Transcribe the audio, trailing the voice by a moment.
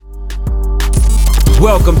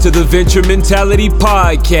Welcome to the Venture Mentality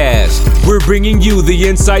Podcast. We're bringing you the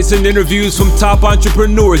insights and interviews from top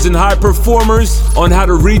entrepreneurs and high performers on how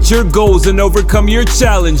to reach your goals and overcome your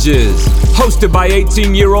challenges. Hosted by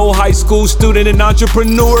 18-year-old high school student and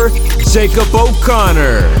entrepreneur, Jacob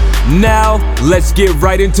O'Connor. Now, let's get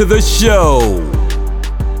right into the show.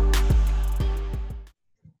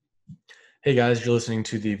 Hey guys, you're listening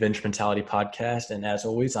to the Venture Mentality Podcast, and as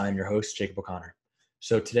always, I'm your host, Jacob O'Connor.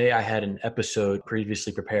 So today I had an episode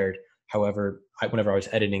previously prepared. However, whenever I was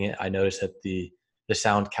editing it, I noticed that the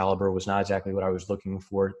sound caliber was not exactly what I was looking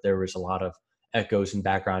for. There was a lot of echoes and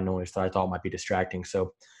background noise that I thought might be distracting.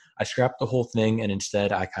 So I scrapped the whole thing, and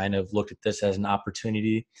instead I kind of looked at this as an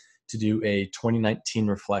opportunity to do a 2019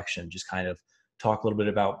 reflection, just kind of talk a little bit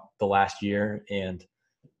about the last year and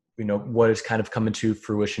what has kind of come into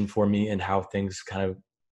fruition for me and how things kind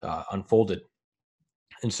of unfolded.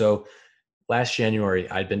 And so last January,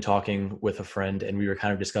 I'd been talking with a friend and we were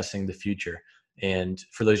kind of discussing the future. And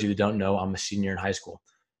for those of you that don't know, I'm a senior in high school.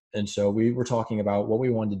 And so we were talking about what we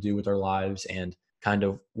wanted to do with our lives and kind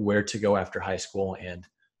of where to go after high school and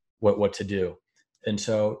what to do. And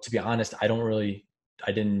so to be honest, I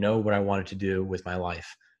didn't know what I wanted to do with my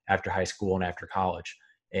life after high school and after college.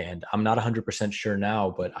 And I'm not 100% sure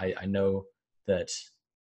now, but I know that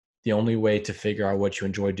the only way to figure out what you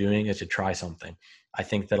enjoy doing is to try something. I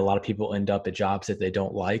think that a lot of people end up at jobs that they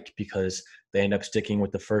don't like because they end up sticking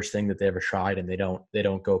with the first thing that they ever tried and they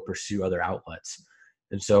don't go pursue other outlets.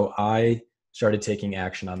 And so I started taking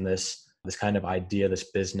action on this kind of idea,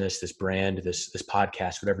 this business, this brand, this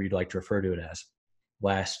podcast, whatever you'd like to refer to it as.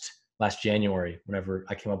 Last January, whenever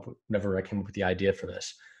I came up with the idea for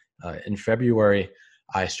this. In February,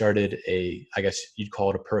 I started I guess you'd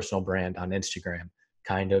call it a personal brand on Instagram,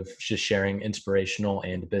 kind of just sharing inspirational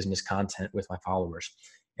and business content with my followers.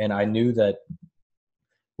 And I knew that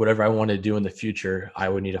whatever I wanted to do in the future, I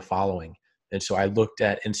would need a following. And so I looked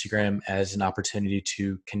at Instagram as an opportunity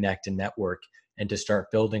to connect and network and to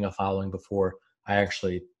start building a following before I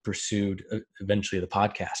actually pursued eventually the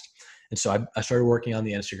podcast. And so I started working on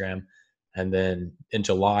the Instagram. And then in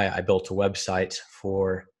July, I built a website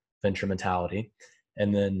for Venture Mentality.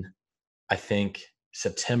 And then I think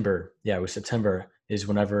September is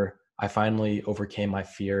whenever I finally overcame my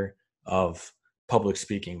fear of public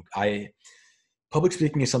speaking. Public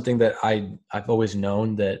speaking is something that I've always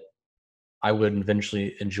known that I would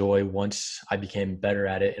eventually enjoy once I became better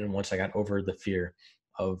at it and once I got over the fear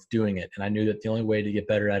of doing it. And I knew that the only way to get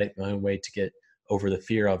better at it, the only way to get over the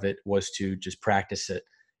fear of it was to just practice it.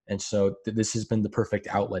 And so this has been the perfect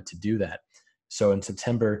outlet to do that. So in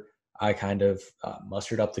September, I kind of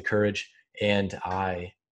mustered up the courage and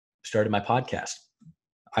I started my podcast.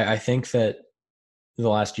 I think that in the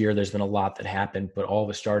last year, there's been a lot that happened, but all of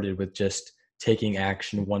it started with just taking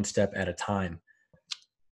action one step at a time.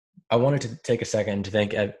 I wanted to take a second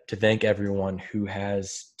to thank everyone who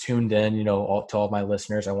has tuned in, to all of my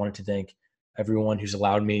listeners. I wanted to thank everyone who's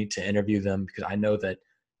allowed me to interview them because I know that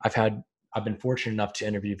I've been fortunate enough to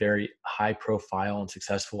interview very high profile and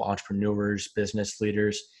successful entrepreneurs, business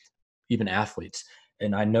leaders, even athletes.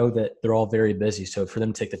 And I know that they're all very busy. So for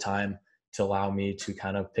them to take the time to allow me to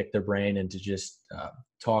kind of pick their brain and to just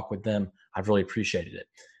talk with them, I've really appreciated it.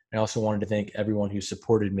 I also wanted to thank everyone who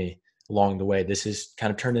supported me along the way. This has kind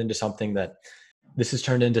of turned into something that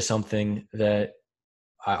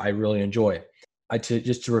I really enjoy.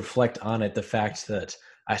 Just to reflect on it, the fact that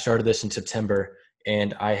I started this in September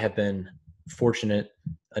and I have been fortunate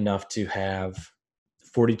enough to have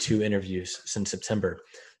 42 interviews since September.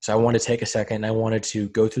 So I wanted to take a second and I wanted to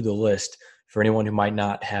go through the list for anyone who might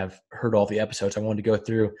not have heard all the episodes. I wanted to go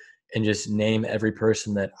through and just name every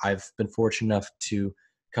person that I've been fortunate enough to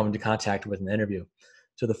come into contact with in an interview.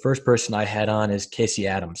 So the first person I had on is Casey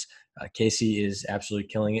Adams. Casey is absolutely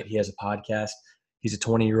killing it. He has a podcast. He's a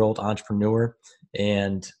 20-year-old entrepreneur,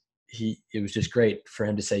 and it was just great for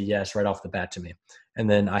him to say yes right off the bat to me. And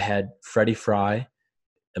then I had Freddie Fry,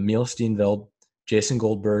 Emil Steenveld, Jason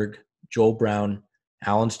Goldberg, Joel Brown,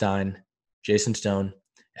 Alan Stein, Jason Stone,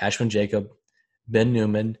 Ashwin Jacob, Ben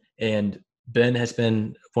Newman. And Ben has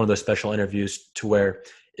been one of those special interviews to where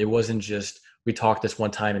it wasn't just we talked this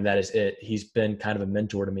one time and that is it. He's been kind of a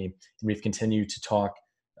mentor to me, and we've continued to talk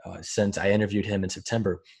since I interviewed him in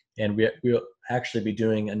September. And we'll actually be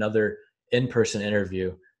doing another in-person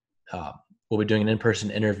interview. We'll be doing an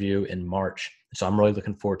in-person interview in March. So I'm really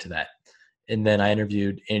looking forward to that. And then I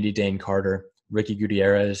interviewed Andy Dane Carter, Ricky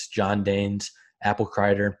Gutierrez, John Danes, Apple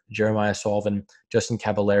Kreider, Jeremiah Sullivan, Justin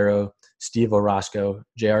Caballero, Steve Orozco,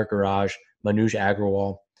 JR Garage, Manoj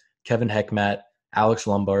Agrawal, Kevin Heckmat, Alex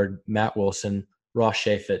Lombard, Matt Wilson, Ross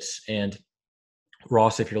Chaffetz, and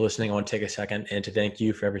Ross, if you're listening, I want to take a second and to thank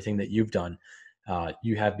you for everything that you've done.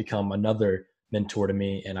 You have become another mentor to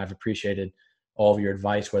me, and I've appreciated all of your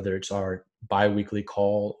advice, whether it's our bi-weekly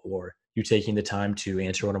call or you taking the time to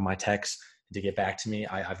answer one of my texts to get back to me.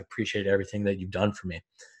 I've appreciated everything that you've done for me.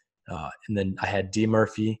 And then I had D.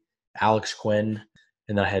 Murphy, Alex Quinn,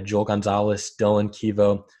 and then I had Joel Gonzalez, Dylan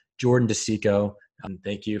Kivo, Jordan DeSico.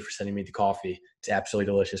 Thank you for sending me the coffee. It's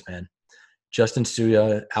absolutely delicious, man. Justin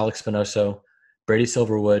Suya, Alex Spinoso, Brady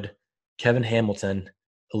Silverwood, Kevin Hamilton,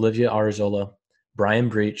 Olivia Arzola, Brian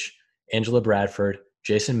Breach, Angela Bradford,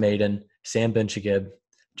 Jason Maiden, Sam Benchigib,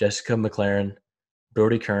 Jessica McLaren,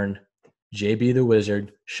 Brody Kern, JB the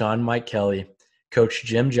Wizard, Sean Mike Kelly, Coach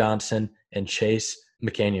Jim Johnson, and Chase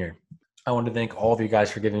McCanier. I want to thank all of you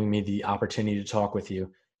guys for giving me the opportunity to talk with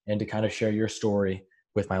you and to kind of share your story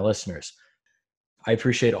with my listeners. I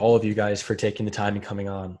appreciate all of you guys for taking the time and coming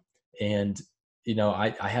on. And, you know,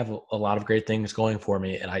 I have a lot of great things going for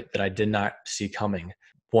me and that I did not see coming.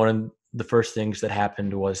 One of the first things that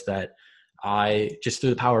happened was that I, just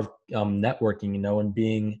through the power of networking, you know,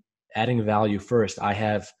 and adding value first, I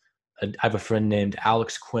have a friend named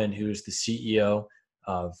Alex Quinn, who is the CEO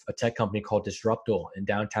of a tech company called Disruptal in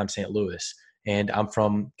downtown St. Louis. And I'm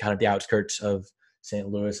from kind of the outskirts of St.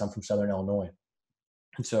 Louis. I'm from Southern Illinois.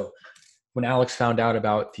 And so when Alex found out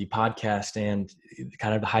about the podcast and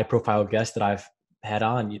kind of the high profile guest that I've had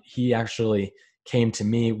on, he actually came to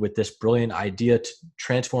me with this brilliant idea to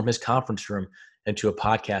transform his conference room into a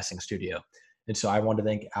podcasting studio. And so I want to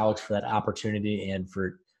thank Alex for that opportunity and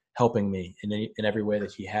for helping me in every way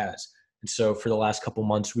that he has. And so for the last couple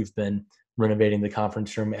months, we've been renovating the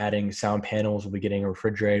conference room, adding sound panels. We'll be getting a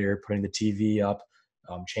refrigerator, putting the TV up,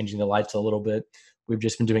 changing the lights a little bit. We've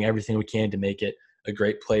just been doing everything we can to make it a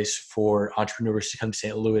great place for entrepreneurs to come to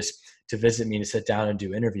St. Louis to visit me, to sit down and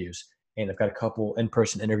do interviews. And I've got a couple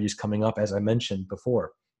in-person interviews coming up, as I mentioned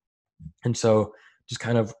before. And so just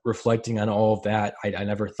kind of reflecting on all of that, I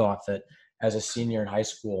never thought that as a senior in high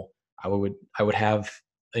school, I would have,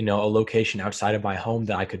 you know, a location outside of my home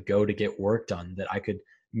that I could go to get work done, that I could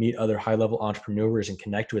meet other high-level entrepreneurs and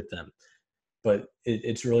connect with them. But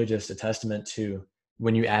it's really just a testament to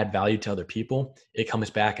when you add value to other people, it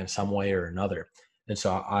comes back in some way or another. And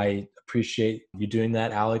so I appreciate you doing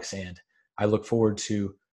that, Alex, and I look forward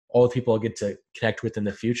to all the people I'll get to connect with in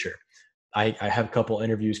the future. I have a couple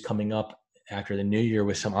interviews coming up after the new year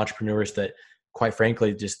with some entrepreneurs that, quite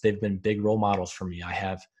frankly, just they've been big role models for me. I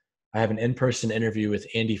have an in-person interview with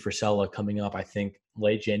Andy Frisella coming up, I think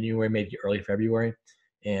late January, maybe early February.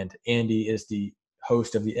 And Andy is the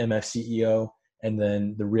host of the MF CEO and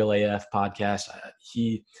then the Real AF podcast.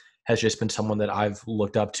 He has just been someone that I've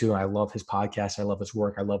looked up to. I love his podcast. I love his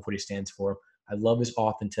work. I love what he stands for. I love his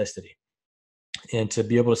authenticity. And to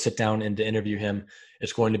be able to sit down and to interview him,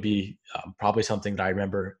 it's going to be probably something that I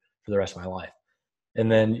remember for the rest of my life.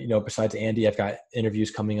 And then, you know, besides Andy, I've got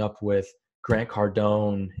interviews coming up with Grant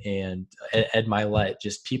Cardone and Ed Milet,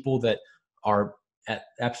 just people that are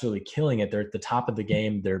absolutely killing it. They're at the top of the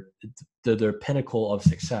game. They're the pinnacle of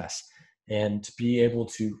success. And to be able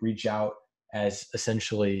to reach out as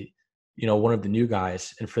essentially, you know, one of the new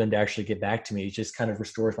guys, and for them to actually get back to me, it just kind of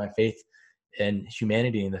restores my faith in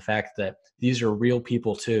humanity and the fact that these are real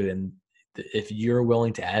people too. And if you're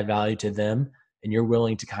willing to add value to them and you're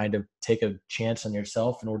willing to kind of take a chance on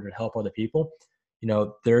yourself in order to help other people, you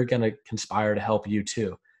know, they're going to conspire to help you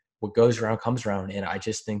too. What goes around comes around. And I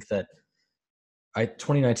just think that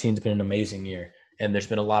 2019 has been an amazing year, and there's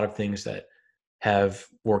been a lot of things that have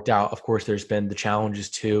worked out. Of course, there's been the challenges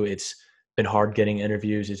too. It's been hard getting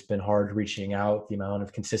interviews. It's been hard reaching out, the amount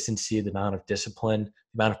of consistency, the amount of discipline,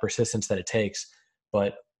 the amount of persistence that it takes,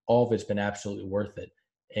 but all of it's been absolutely worth it.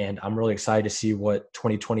 And I'm really excited to see what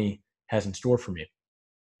 2020 has in store for me.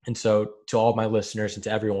 And so to all of my listeners and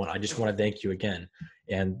to everyone, I just want to thank you again.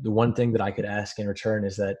 And the one thing that I could ask in return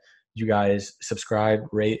is that you guys subscribe,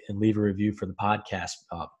 rate, and leave a review for the podcast.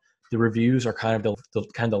 The reviews are kind of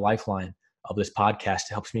the lifeline of this podcast.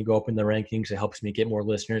 It helps me go up in the rankings. It helps me get more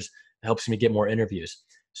listeners. It helps me get more interviews.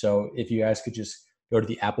 So if you guys could just go to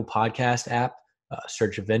the Apple Podcast app,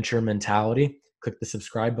 search Venture Mentality, click the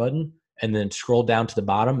subscribe button, and then scroll down to the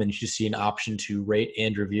bottom, and you should see an option to rate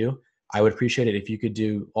and review. I would appreciate it if you could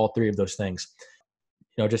do all three of those things.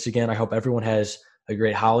 You know, just again, I hope everyone has a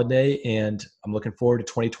great holiday, and I'm looking forward to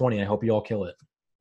 2020. I hope you all kill it.